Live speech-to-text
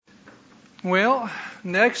Well,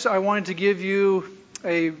 next I wanted to give you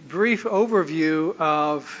a brief overview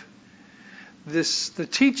of the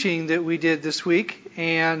teaching that we did this week,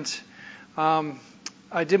 and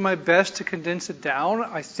I did my best to condense it down.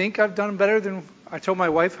 I think I've done better than I told my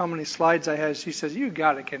wife how many slides I had. She says, "You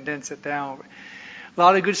got to condense it down." A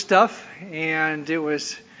lot of good stuff, and it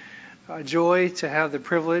was a joy to have the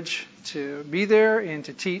privilege to be there and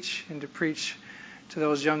to teach and to preach to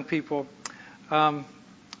those young people. The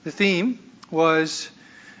theme was,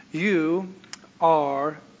 "You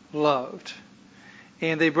are loved."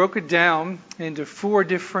 And they broke it down into 4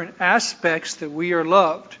 different aspects that we are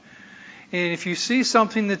loved. And if you see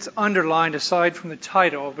something that's underlined aside from the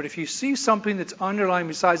title, but if you see something that's underlined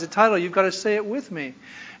besides the title, you've got to say it with me.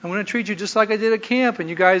 I'm going to treat you just like I did at camp, and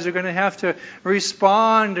you guys are going to have to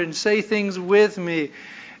respond and say things with me.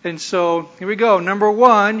 And so, here we go. Number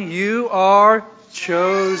 1, you are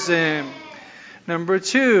chosen. Number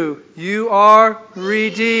 2, you are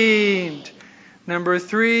redeemed. Number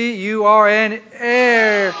 3, you are an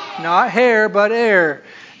heir. Not hair, but heir.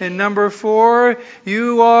 And number 4,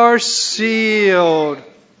 you are sealed.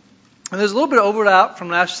 And there's a little bit of overlap from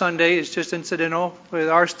last Sunday. It's just incidental with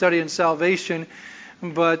our study in salvation.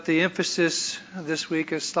 But the emphasis this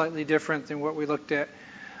week is slightly different than what we looked at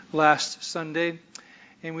last Sunday.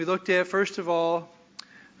 And we looked at, first of all,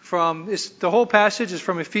 the whole passage is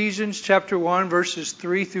from Ephesians chapter 1, verses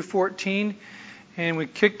 3 through 14. And we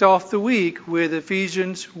kicked off the week with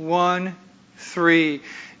Ephesians 1:3.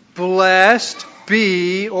 Blessed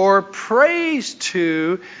be, or praise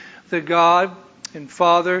to, the God and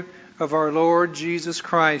Father of our Lord Jesus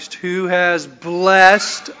Christ, who has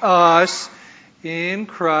blessed us in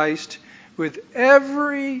Christ with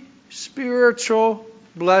every spiritual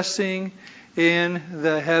blessing in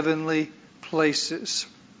the heavenly places.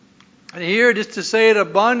 And here, just to say it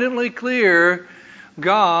abundantly clear,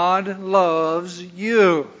 God loves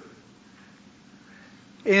you.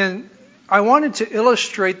 And I wanted to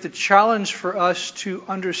illustrate the challenge for us to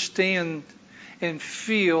understand and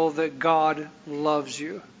feel that God loves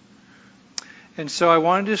you. And so I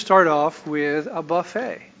wanted to start off with a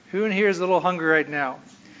buffet. Who in here is a little hungry right now?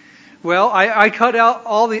 Well, I cut out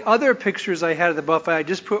all the other pictures I had of the buffet. I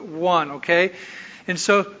just put one, okay? And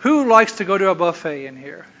so who likes to go to a buffet in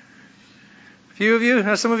here? A few of you?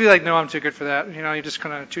 Now, some of you are like, no, I'm too good for that. You're just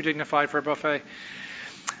kind of too dignified for a buffet.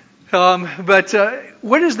 But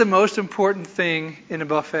what is the most important thing in a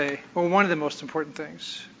buffet? Or one of the most important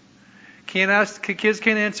things? Kids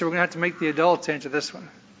can't answer. We're going to have to make the adults answer this one.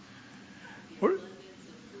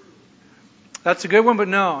 That's a good one, but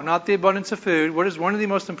no, not the abundance of food. What is one of the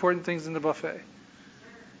most important things in the buffet?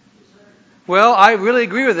 Well, I really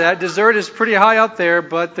agree with that. Dessert is pretty high up there,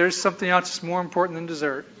 but there's something else that's more important than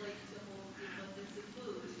dessert.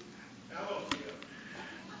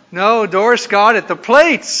 No, Doris got it. The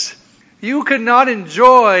plates. You could not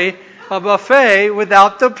enjoy a buffet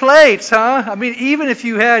without the plates, huh? I mean, even if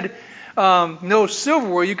you had no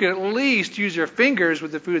silverware, you could at least use your fingers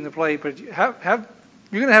with the food in the plate. But you're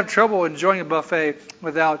going to have trouble enjoying a buffet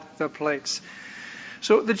without the plates.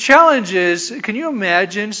 So the challenge is, can you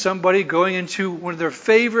imagine somebody going into one of their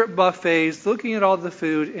favorite buffets, looking at all the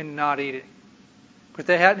food and not eating? But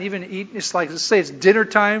they hadn't even eaten. It's like, let's say it's dinner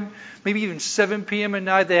time, maybe even 7 p.m. at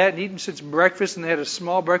night. They hadn't eaten since breakfast, and they had a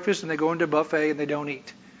small breakfast, and they go into a buffet and they don't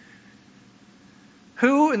eat.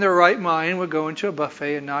 Who in their right mind would go into a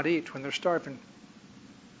buffet and not eat when they're starving?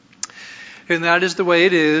 And that is the way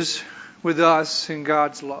it is with us in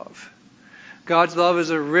God's love. God's love is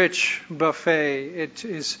a rich buffet. It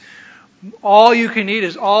is all you can eat,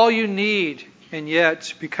 is all you need. And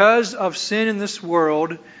yet, because of sin in this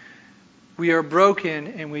world, we are broken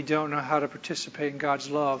and we don't know how to participate in God's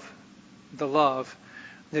love, the love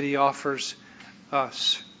that He offers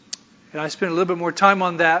us. And I spent a little bit more time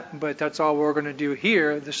on that, but that's all we're going to do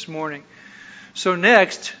here this morning. So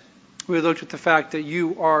next, we looked at the fact that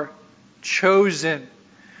you are chosen.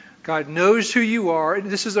 God knows who you are. And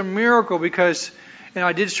this is a miracle because, and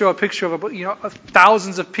I did show a picture of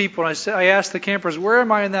thousands of people. And I asked the campers, where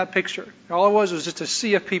am I in that picture? And all it was just a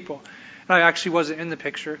sea of people. And I actually wasn't in the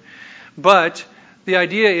picture. But the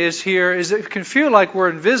idea is here is it can feel like we're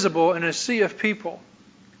invisible in a sea of people.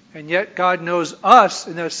 And yet God knows us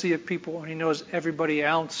in that sea of people. And He knows everybody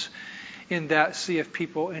else in that sea of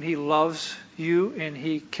people. And He loves you and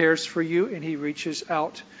He cares for you and He reaches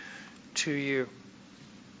out to you.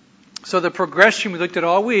 So the progression we looked at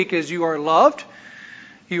all week is you are loved,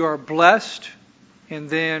 you are blessed, and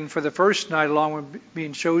then for the first night along with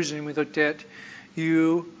being chosen, we looked at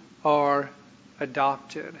you are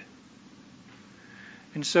adopted.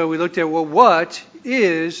 And so we looked at, well, what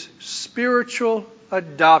is spiritual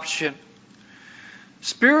adoption?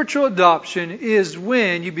 Spiritual adoption is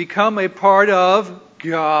when you become a part of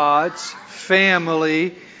God's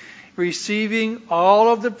family, receiving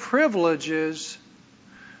all of the privileges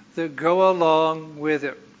that go along with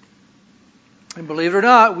it. And believe it or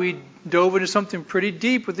not, we dove into something pretty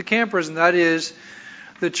deep with the campers, and that is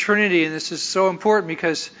the Trinity. And this is so important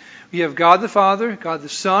because we have God the Father, God the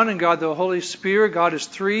Son, and God the Holy Spirit. God is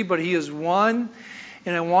three, but He is one.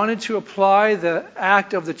 And I wanted to apply the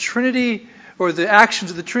act of the Trinity, or the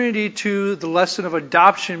actions of the Trinity, to the lesson of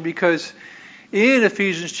adoption, because in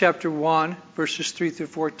Ephesians chapter 1, verses 3 through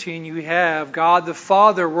 14, you have God the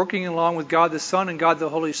Father working along with God the Son and God the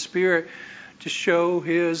Holy Spirit to show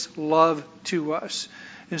His love to us.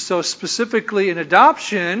 And so specifically in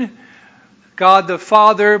adoption, God the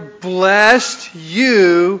Father blessed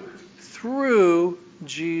you through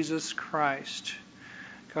Jesus Christ.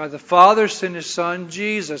 God the Father sent His Son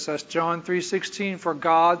Jesus. That's John 3:16. For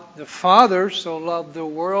God the Father so loved the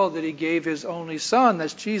world that He gave His only Son,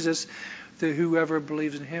 that's Jesus, that whoever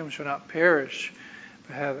believes in Him shall not perish,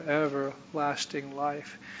 but have everlasting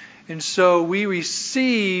life. And so we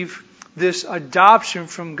receive this adoption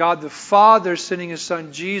from God the Father sending His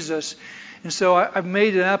Son Jesus. And so I've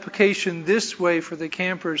made an application this way for the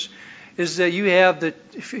campers, is that you have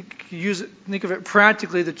if you use it, think of it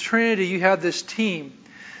practically, the Trinity, you have this team,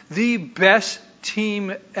 the best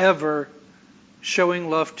team ever, showing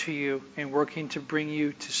love to you and working to bring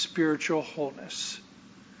you to spiritual wholeness.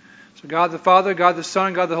 So God the Father, God the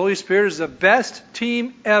Son, God the Holy Spirit is the best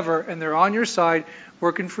team ever, and they're on your side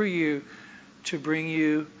working for you to bring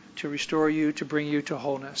you, to restore you, to bring you to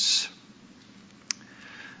wholeness.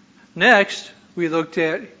 Next, we looked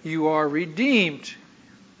at you are redeemed.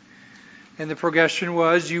 And the progression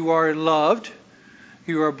was you are loved,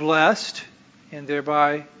 you are blessed, and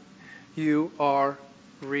thereby you are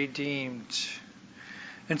redeemed.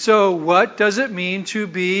 And so what does it mean to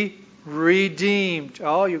be redeemed?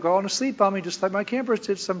 Oh, you're going to sleep on me just like my campers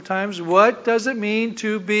did sometimes. What does it mean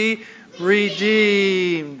to be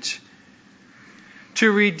redeemed?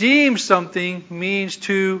 To redeem something means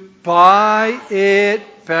to buy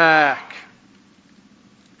it back.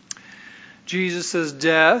 Jesus'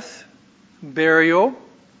 death, burial,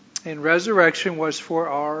 and resurrection was for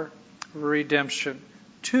our redemption.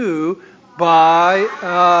 To buy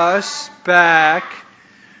us back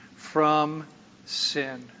from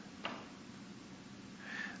sin.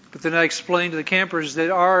 But then I explained to the campers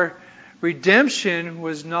that our redemption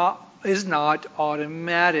is not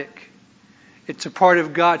automatic. It's a part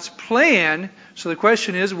of God's plan. So the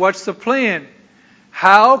question is, what's the plan?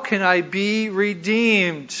 How can I be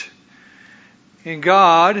redeemed? And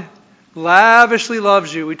God lavishly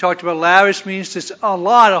loves you. We talked about lavish means just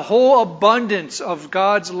a whole abundance of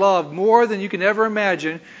God's love, more than you can ever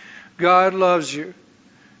imagine. God loves you.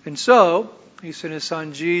 And so, He sent His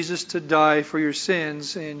Son Jesus to die for your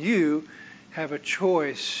sins, and you have a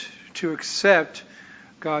choice to accept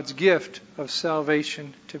God's gift of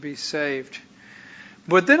salvation to be saved.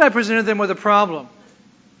 But then I presented them with a problem.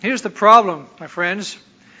 Here's the problem, my friends,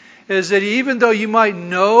 is that even though you might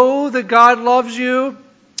know that God loves you,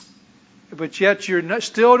 but yet you're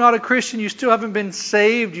still not a Christian, you still haven't been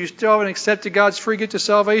saved, you still haven't accepted God's free gift of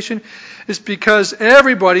salvation, it's because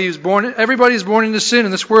everybody is born into sin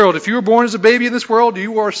in this world. If you were born as a baby in this world,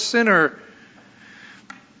 you are a sinner.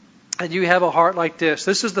 And you have a heart like this.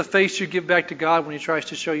 This is the face you give back to God when He tries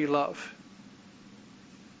to show you love.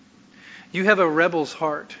 You have a rebel's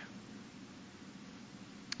heart.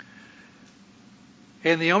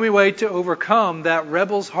 And the only way to overcome that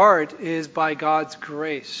rebel's heart is by God's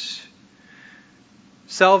grace.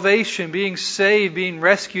 Salvation, being saved, being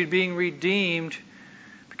rescued, being redeemed,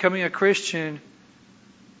 becoming a Christian,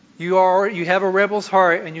 you have a rebel's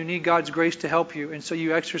heart and you need God's grace to help you. And so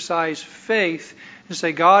you exercise faith and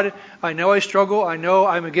say, God, I know I struggle, I know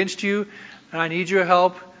I'm against you, and I need your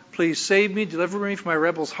help. Please save me, deliver me from my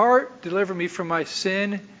rebel's heart, deliver me from my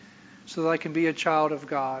sin, so that I can be a child of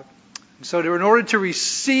God. And so in order to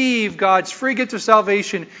receive God's free gift of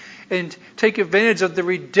salvation and take advantage of the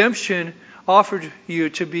redemption offered you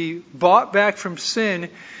to be bought back from sin,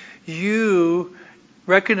 you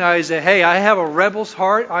recognize that, hey, I have a rebel's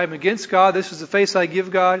heart. I'm against God. This is the face I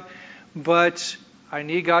give God. But I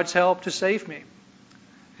need God's help to save me.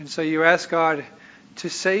 And so you ask God to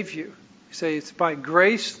save you. You say it's by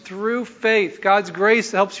grace through faith. God's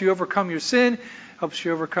grace helps you overcome your sin, helps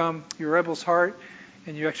you overcome your rebel's heart,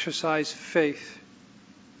 and you exercise faith.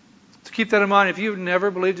 So keep that in mind. If you've never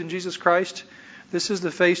believed in Jesus Christ, this is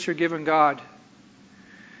the face you're giving God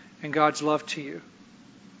and God's love to you.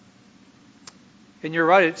 And you're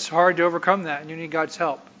right, it's hard to overcome that, and you need God's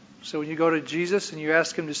help. So when you go to Jesus and you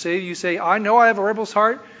ask Him to save you, you say, I know I have a rebel's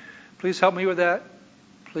heart. Please help me with that.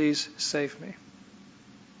 Please save me.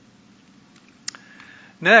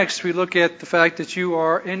 Next, we look at the fact that you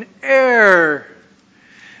are an heir.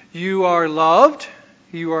 You are loved.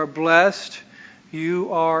 You are blessed.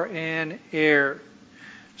 You are an heir.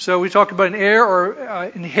 So we talk about an heir or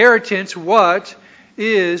inheritance. What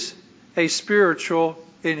is a spiritual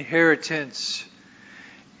inheritance?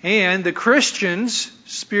 And the Christian's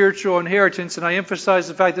spiritual inheritance, and I emphasize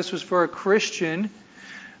the fact this was for a Christian.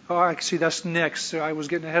 Oh, actually, that's next. So I was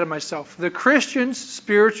getting ahead of myself. The Christian's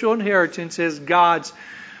spiritual inheritance is God's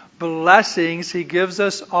blessings He gives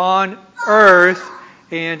us on earth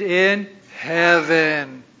and in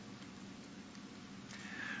heaven.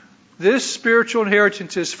 This spiritual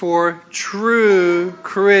inheritance is for true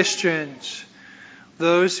Christians,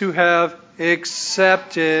 those who have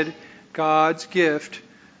accepted God's gift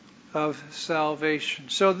of salvation.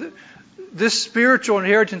 So this spiritual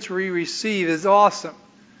inheritance we receive is awesome.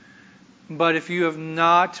 But if you have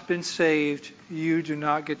not been saved, you do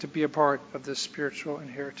not get to be a part of this spiritual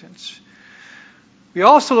inheritance. We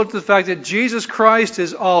also looked at the fact that Jesus Christ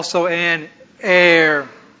is also an heir.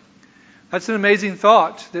 That's an amazing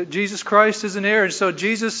thought, that Jesus Christ is an heir. And so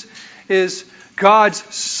Jesus is God's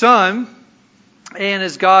Son. And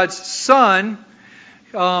as God's Son,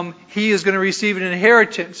 He is going to receive an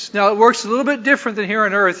inheritance. Now, it works a little bit different than here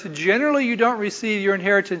on earth. Generally, you don't receive your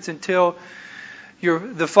inheritance until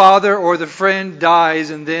the father or the friend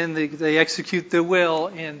dies, and then they execute the will,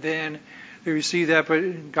 and then they receive that.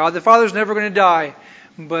 But God the Father is never going to die.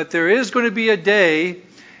 But there is going to be a day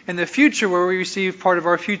in the future where we receive part of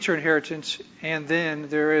our future inheritance, and then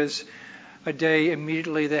there is a day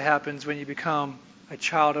immediately that happens when you become a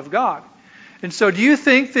child of God. And so do you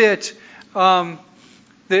think that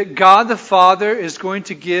that God the Father is going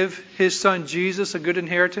to give His Son Jesus a good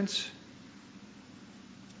inheritance?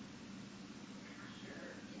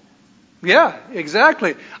 Yeah,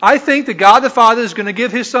 exactly. I think that God the Father is going to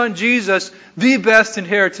give His Son Jesus the best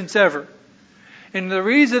inheritance ever. And the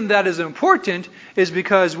reason that is important is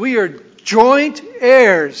because we are joint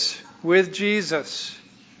heirs with Jesus.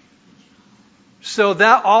 So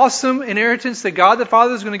that awesome inheritance that God the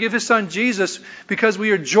Father is going to give His Son Jesus, because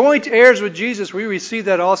we are joint heirs with Jesus, we receive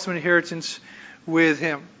that awesome inheritance with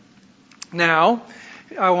Him. Now,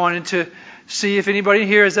 I wanted to see if anybody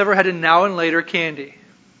here has ever had a now and later candy.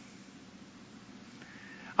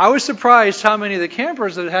 I was surprised how many of the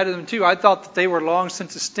campers that had them too. I thought that they were long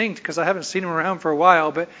since extinct because I haven't seen them around for a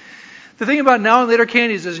while. But the thing about now and later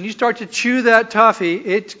candies is when you start to chew that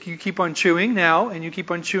toffee, you keep on chewing now and you keep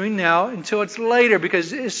on chewing now until it's later,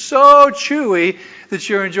 because it's so chewy that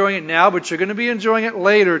you're enjoying it now, but you're going to be enjoying it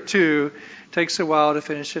later too. It takes a while to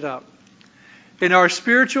finish it up. And our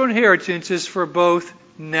spiritual inheritance is for both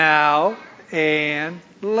now and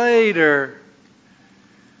later.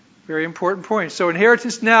 Very important point. So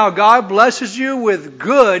inheritance now. God blesses you with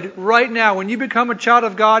good right now. When you become a child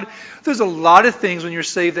of God, there's a lot of things when you're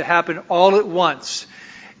saved that happen all at once.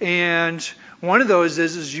 And one of those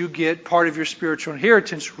is you get part of your spiritual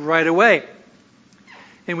inheritance right away.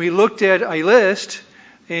 And we looked at a list,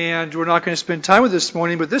 and we're not going to spend time with this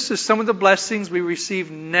morning, but this is some of the blessings we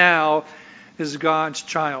receive now as God's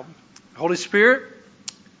child. Holy Spirit,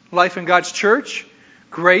 life in God's church,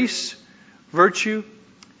 grace, virtue,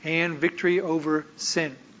 and victory over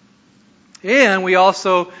sin. And we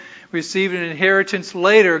also receive an inheritance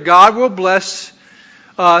later. God will bless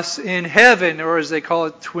us in heaven, or as they call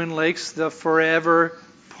it, Twin Lakes, the forever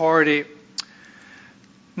party.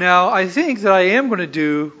 Now, I think that I am going to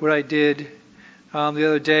do what I did the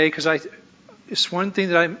other day, because it's one thing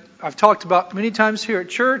that I've talked about many times here at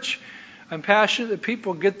church. I'm passionate that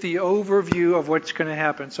people get the overview of what's going to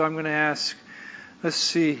happen. So I'm going to ask, let's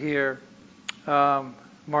see here,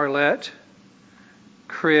 Marlette,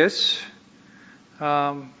 Chris,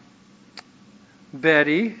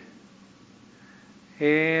 Betty,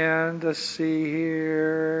 and let's see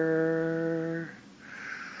here,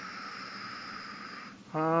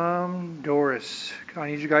 Doris.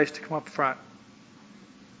 I need you guys to come up front.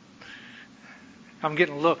 I'm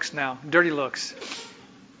getting looks now, dirty looks.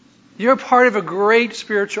 You're part of a great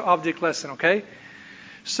spiritual object lesson, okay?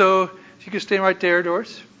 So if you could stand right there,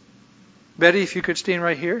 Doris. Betty, if you could stand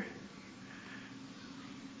right here.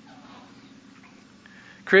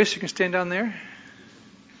 Chris, you can stand down there.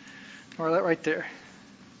 Or that right there.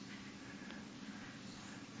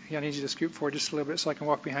 Yeah, I need you to scoot forward just a little bit so I can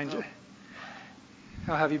walk behind you.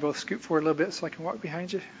 I'll have you both scoot forward a little bit so I can walk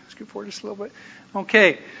behind you. Scoot forward just a little bit.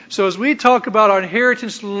 Okay, so as we talk about our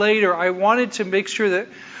inheritance later, I wanted to make sure that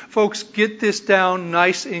folks get this down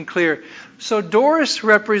nice and clear. So Doris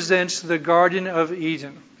represents the Garden of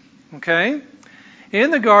Eden. Okay? In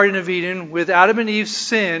the Garden of Eden, with Adam and Eve's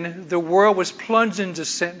sin, the world was plunged into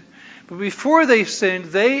sin. But before they sinned,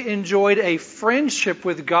 they enjoyed a friendship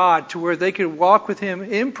with God to where they could walk with Him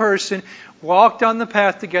in person, walk down the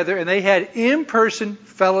path together, and they had in-person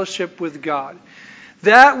fellowship with God.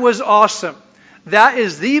 That was awesome. That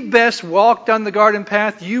is the best walk down the garden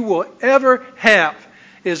path you will ever have,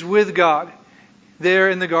 is with God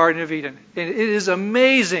there in the Garden of Eden. And it is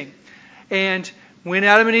amazing. And when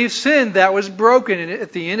Adam and Eve sinned, that was broken. And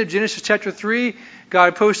at the end of Genesis chapter 3,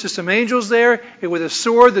 God posted some angels there and with a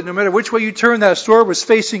sword that no matter which way you turned, that sword was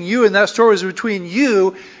facing you, and that sword was between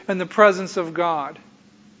you and the presence of God.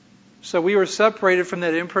 So we were separated from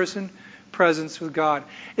that in-person presence with God.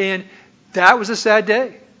 And that was a sad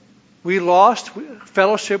day. We lost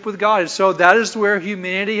fellowship with God. And so that is where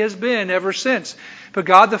humanity has been ever since. But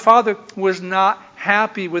God the Father was not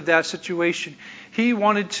happy with that situation. He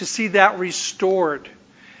wanted to see that restored.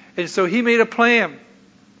 And so He made a plan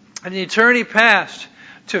in the eternity past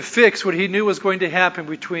to fix what He knew was going to happen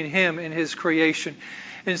between Him and His creation.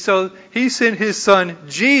 And so He sent His Son,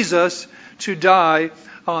 Jesus, to die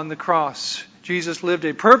on the cross. Jesus lived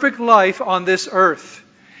a perfect life on this earth.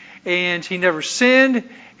 And He never sinned.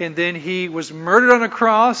 And then He was murdered on a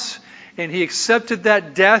cross. And He accepted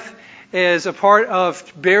that death as a part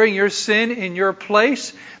of bearing your sin in your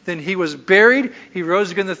place. Then He was buried. He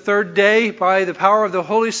rose again the third day by the power of the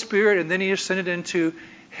Holy Spirit. And then He ascended into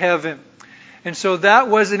heaven. And so that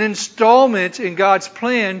was an installment in God's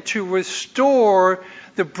plan to restore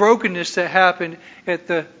the brokenness that happened at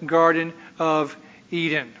the Garden of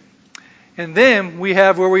Eden. And then we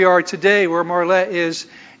have where we are today, where Marlette is.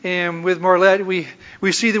 And with Marlette, we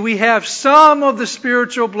see that we have some of the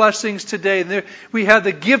spiritual blessings today. And we have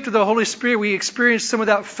the gift of the Holy Spirit. We experience some of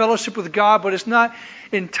that fellowship with God, but it's not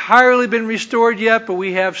entirely been restored yet. But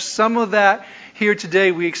we have some of that here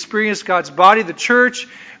today. We experience God's body, the church.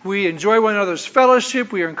 We enjoy one another's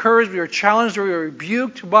fellowship. We are encouraged. We are challenged. We are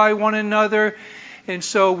rebuked by one another. And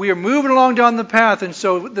so we are moving along down the path. And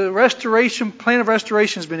so the plan of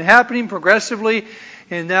restoration has been happening progressively.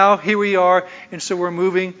 And now here we are. And so we're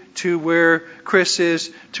moving to where Chris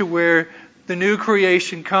is, to where the new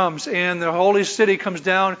creation comes. And the holy city comes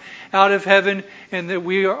down out of heaven. And that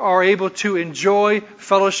we are able to enjoy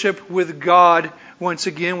fellowship with God once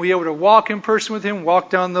again. We're able to walk in person with Him, walk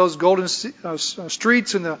down those golden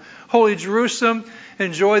streets in the holy Jerusalem,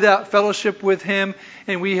 enjoy that fellowship with Him,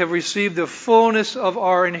 and we have received the fullness of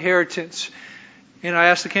our inheritance. And I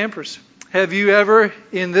ask the campers, have you ever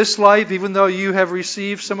in this life, even though you have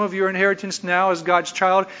received some of your inheritance now as God's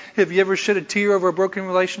child, have you ever shed a tear over a broken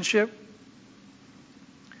relationship?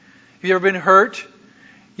 Have you ever been hurt?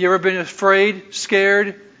 You ever been afraid,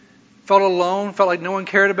 scared, felt alone, felt like no one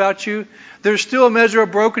cared about you? There's still a measure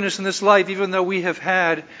of brokenness in this life, even though we have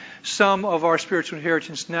had some of our spiritual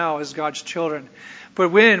inheritance now as God's children. But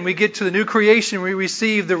when we get to the new creation, we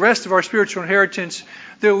receive the rest of our spiritual inheritance,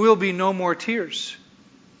 there will be no more tears.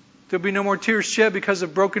 There will be no more tears shed because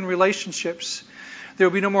of broken relationships. There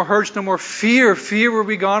will be no more hurts, no more fear. Fear will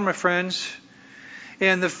be gone, my friends.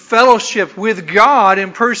 And the fellowship with God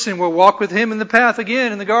in person will walk with Him in the path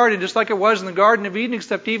again in the garden, just like it was in the Garden of Eden,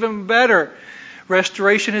 except even better.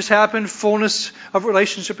 Restoration has happened. Fullness of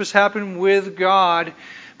relationship has happened with God.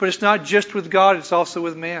 But it's not just with God, it's also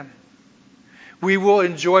with man. We will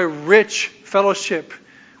enjoy rich fellowship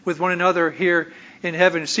with one another here in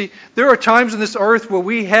heaven. See, there are times in this earth where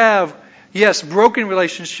we have, yes, broken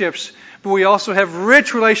relationships, but we also have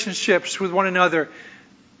rich relationships with one another.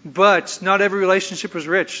 But not every relationship is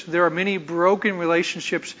rich. There are many broken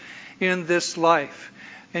relationships in this life.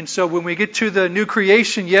 And so when we get to the new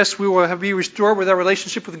creation, yes, we will be restored with our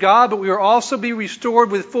relationship with God, but we will also be restored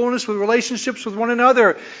with fullness with relationships with one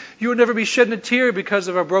another. You will never be shedding a tear because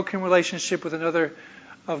of a broken relationship with another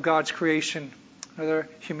of God's creation, another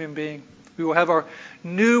human being. We will have our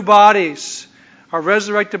new bodies, our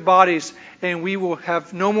resurrected bodies, and we will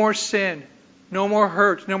have no more sin, no more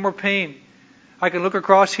hurt, no more pain. I can look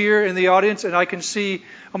across here in the audience and I can see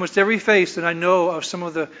almost every face that I know of some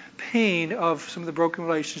of the pain of some of the broken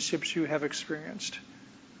relationships you have experienced.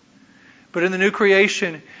 But in the new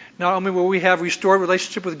creation, not only will we have restored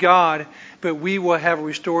relationship with God, but we will have a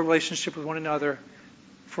restored relationship with one another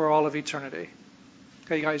for all of eternity.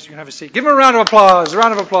 Okay, you guys, you can have a seat. Give them a round of applause. A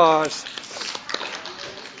round of applause.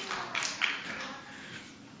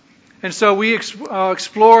 And so we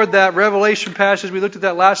explored that Revelation passage. We looked at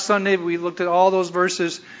that last Sunday. We looked at all those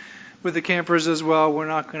verses with the campers as well. We're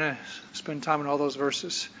not going to spend time on all those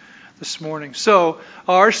verses this morning. So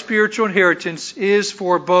our spiritual inheritance is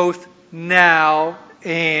for both now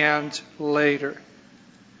and later.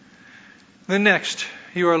 The next,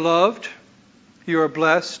 you are loved, you are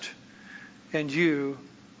blessed, and you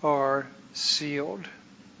are sealed.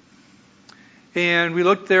 And we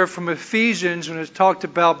looked there from Ephesians when it talked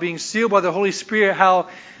about being sealed by the Holy Spirit, how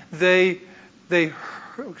we'll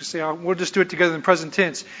just do it together in the present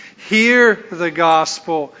tense. Hear the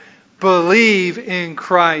gospel, believe in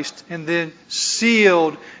Christ, and then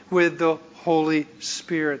sealed with the Holy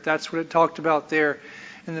Spirit. That's what it talked about there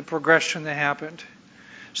in the progression that happened.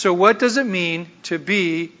 So what does it mean to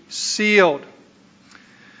be sealed?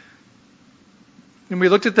 And we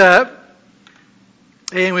looked at that,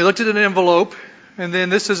 and we looked at an envelope, and then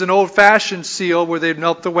this is an old-fashioned seal where they'd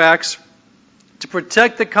melt the wax to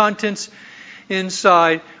protect the contents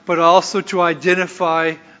inside, but also to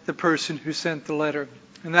identify the person who sent the letter.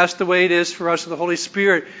 And that's the way it is for us with the Holy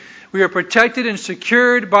Spirit. We are protected and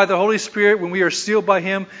secured by the Holy Spirit when we are sealed by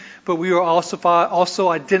Him, but we are also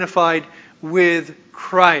identified with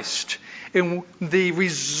Christ. And the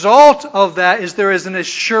result of that is there is an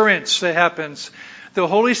assurance that happens. The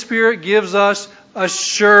Holy Spirit gives us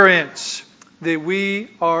assurance that we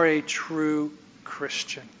are a true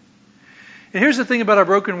Christian. And here's the thing about our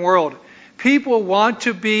broken world. People want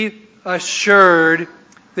to be assured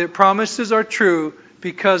that promises are true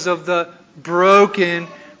because of the broken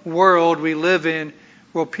world we live in,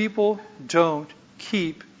 where people don't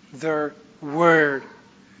keep their word.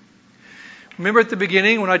 Remember at the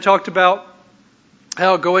beginning when I talked about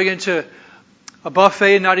how going into a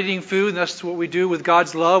buffet and not eating food, and that's what we do with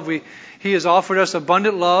God's love. He has offered us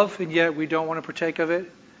abundant love, and yet we don't want to partake of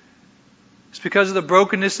it. It's because of the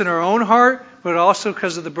brokenness in our own heart, but also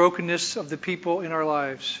because of the brokenness of the people in our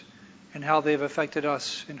lives and how they've affected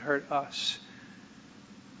us and hurt us.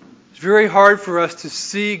 It's very hard for us to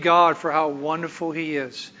see God for how wonderful He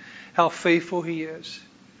is, how faithful He is,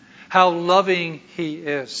 how loving He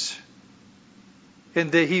is,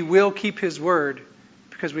 and that He will keep His word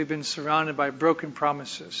because we've been surrounded by broken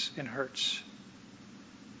promises and hurts.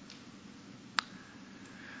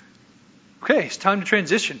 Okay, it's time to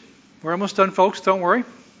transition. We're almost done, folks. Don't worry.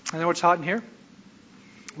 I know it's hot in here.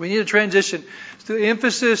 We need a transition. So the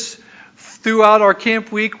emphasis throughout our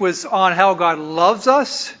camp week was on how God loves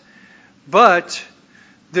us, but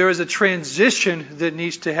there is a transition that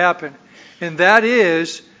needs to happen. And that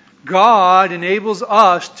is, God enables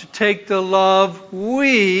us to take the love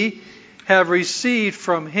we have received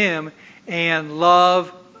from Him and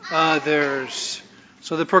love others.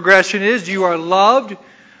 So the progression is, you are loved.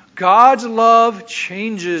 God's love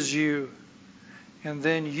changes you. And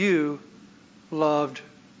then you love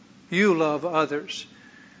others.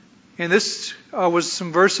 And this was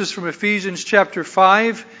some verses from Ephesians chapter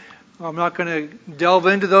 5. I'm not going to delve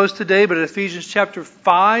into those today, but Ephesians chapter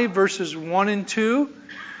 5, verses 1 and 2,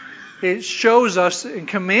 it shows us and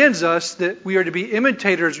commands us that we are to be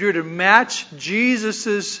imitators. We are to match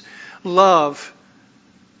Jesus' love.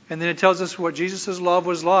 And then it tells us what Jesus' love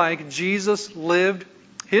was like. Jesus lived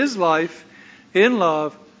His life in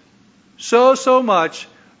love so much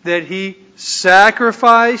that He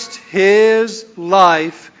sacrificed His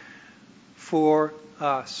life for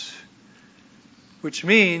us. Which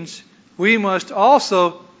means we must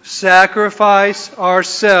also sacrifice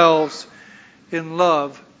ourselves in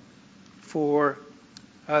love for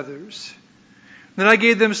others. Then I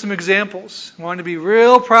gave them some examples. I wanted to be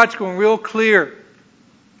real practical and real clear.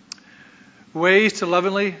 Ways to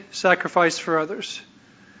lovingly sacrifice for others.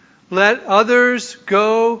 Let others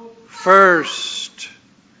go first.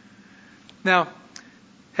 Now,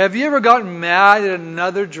 have you ever gotten mad at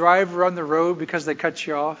another driver on the road because they cut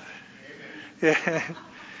you off?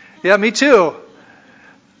 Yeah, me too.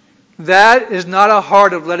 That is not a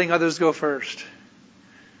heart of letting others go first.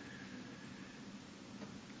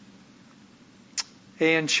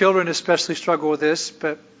 And children especially struggle with this,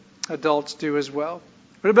 but adults do as well.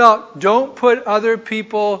 What about don't put other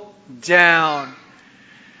people down?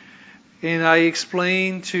 And I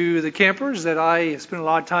explained to the campers that I spent a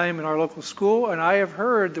lot of time in our local school, and I have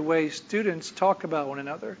heard the way students talk about one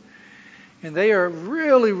another. And they are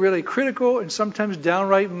really, really critical and sometimes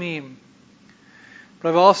downright mean. But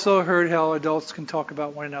I've also heard how adults can talk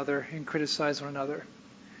about one another and criticize one another.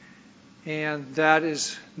 And that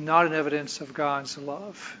is not an evidence of God's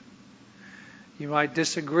love. You might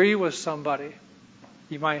disagree with somebody.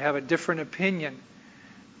 You might have a different opinion.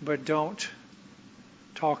 But don't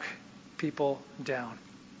talk people down.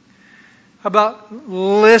 How about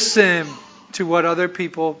listen to what other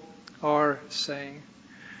people are saying?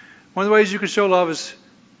 One of the ways you can show love is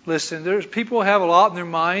listen. There's people have a lot in their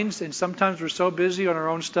minds, and sometimes we're so busy on our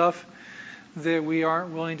own stuff that we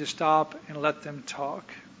aren't willing to stop and let them talk.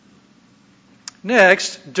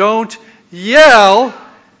 Next, don't yell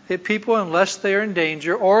at people unless they are in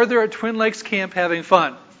danger or they're at Twin Lakes Camp having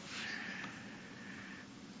fun.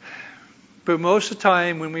 But most of the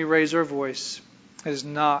time when we raise our voice, it is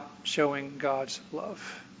not showing God's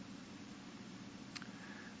love.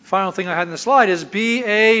 Final thing I had in the slide is be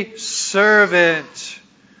a servant.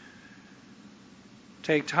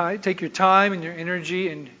 Take your time and your energy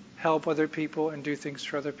and help other people and do things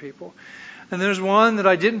for other people. And there's one that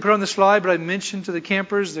I didn't put on the slide, but I mentioned to the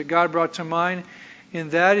campers that God brought to mind,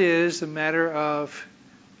 and that is the matter of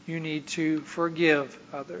you need to forgive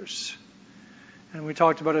others. And we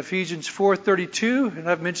talked about Ephesians 4:32, and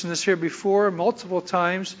I've mentioned this here before multiple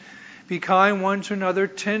times. Be kind one to another,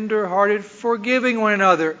 tender-hearted, forgiving one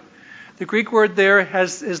another. The Greek word there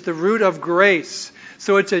is the root of grace.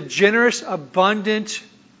 So it's a generous, abundant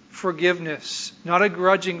forgiveness. Not a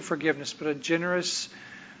grudging forgiveness, but a generous,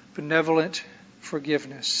 benevolent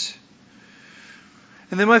forgiveness.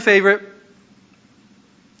 And then my favorite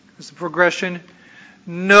is the progression.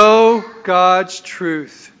 Know God's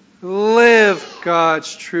truth. Live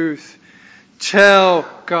God's truth. Tell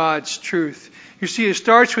God's truth. You see, it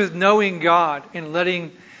starts with knowing God and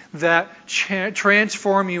letting that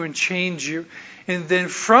transform you and change you. And then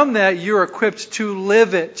from that, you're equipped to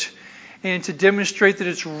live it and to demonstrate that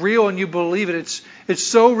it's real and you believe it. It's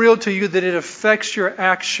so real to you that it affects your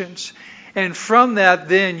actions. And from that,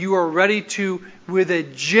 then, you are ready to, with a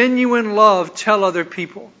genuine love, tell other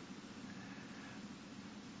people.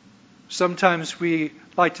 Sometimes we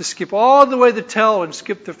like to skip all the way to tell and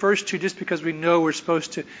skip the first two just because we know we're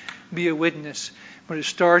supposed to be a witness. But it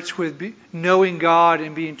starts with knowing God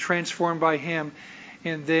and being transformed by Him,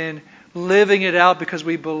 and then living it out because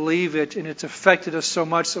we believe it and it's affected us so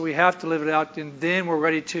much that we have to live it out, and then we're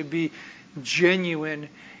ready to be genuine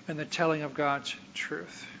in the telling of God's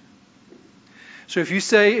truth. So if you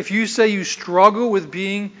say you struggle with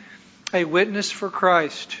being a witness for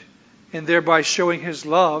Christ and thereby showing His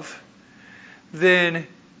love, then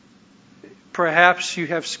perhaps you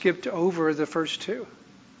have skipped over the first two.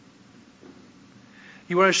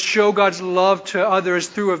 You want to show God's love to others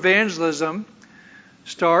through evangelism,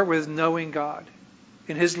 start with knowing God.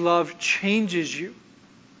 And His love changes you.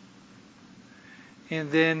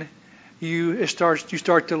 And then you start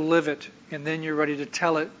to live it. And then you're ready to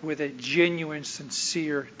tell it with a genuine,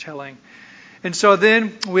 sincere telling. And so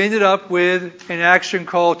then we ended up with an action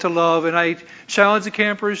call to love. And I challenged the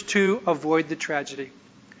campers to avoid the tragedy.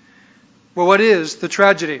 Well, what is the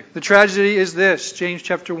tragedy? The tragedy is this. James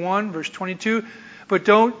chapter 1, verse 22. But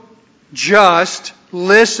don't just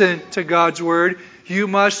listen to God's word. You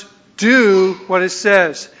must do what it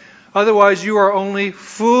says. Otherwise, you are only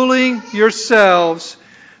fooling yourselves.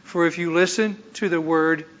 For if you listen to the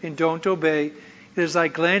word and don't obey, it is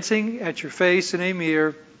like glancing at your face in a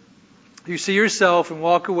mirror. You see yourself and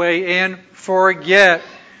walk away and forget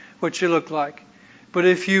what you look like. But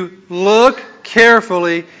if you look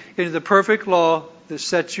carefully into the perfect law that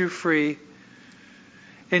sets you free,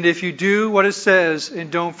 and if you do what it says and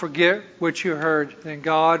don't forget what you heard, then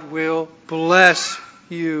God will bless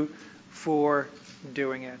you for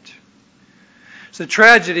doing it. So the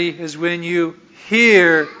tragedy is when you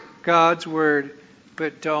hear God's word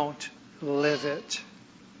but don't live it.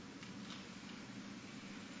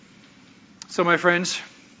 So my friends,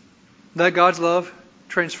 let God's love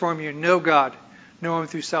transform you. Know God. Know Him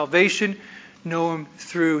through salvation. Know Him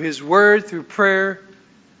through His word, through prayer.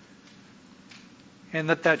 And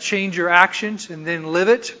let that change your actions, and then live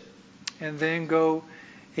it, and then go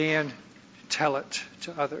and tell it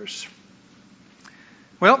to others.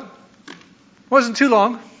 Well, it wasn't too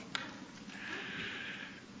long.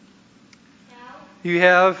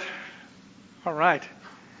 All right.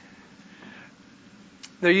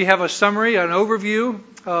 There you have a summary, an overview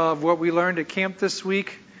of what we learned at camp this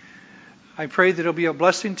week. I pray that it'll be a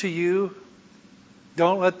blessing to you.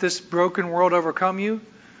 Don't let this broken world overcome you.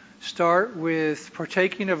 Start with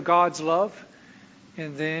partaking of God's love,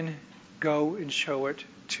 and then go and show it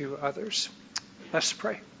to others. Let's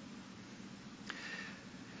pray.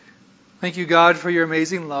 Thank you, God, for your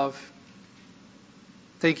amazing love.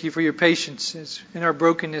 Thank you for your patience. In our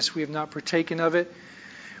brokenness, we have not partaken of it.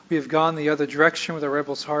 We have gone the other direction with a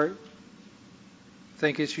rebel's heart.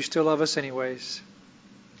 Thank you that you still love us anyways.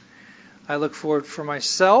 I look forward for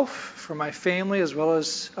myself, for my family, as well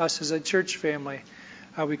as us as a church family,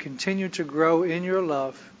 how we continue to grow in your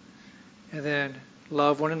love, and then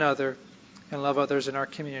love one another and love others in our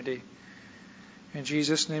community. In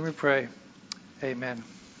Jesus' name we pray. Amen.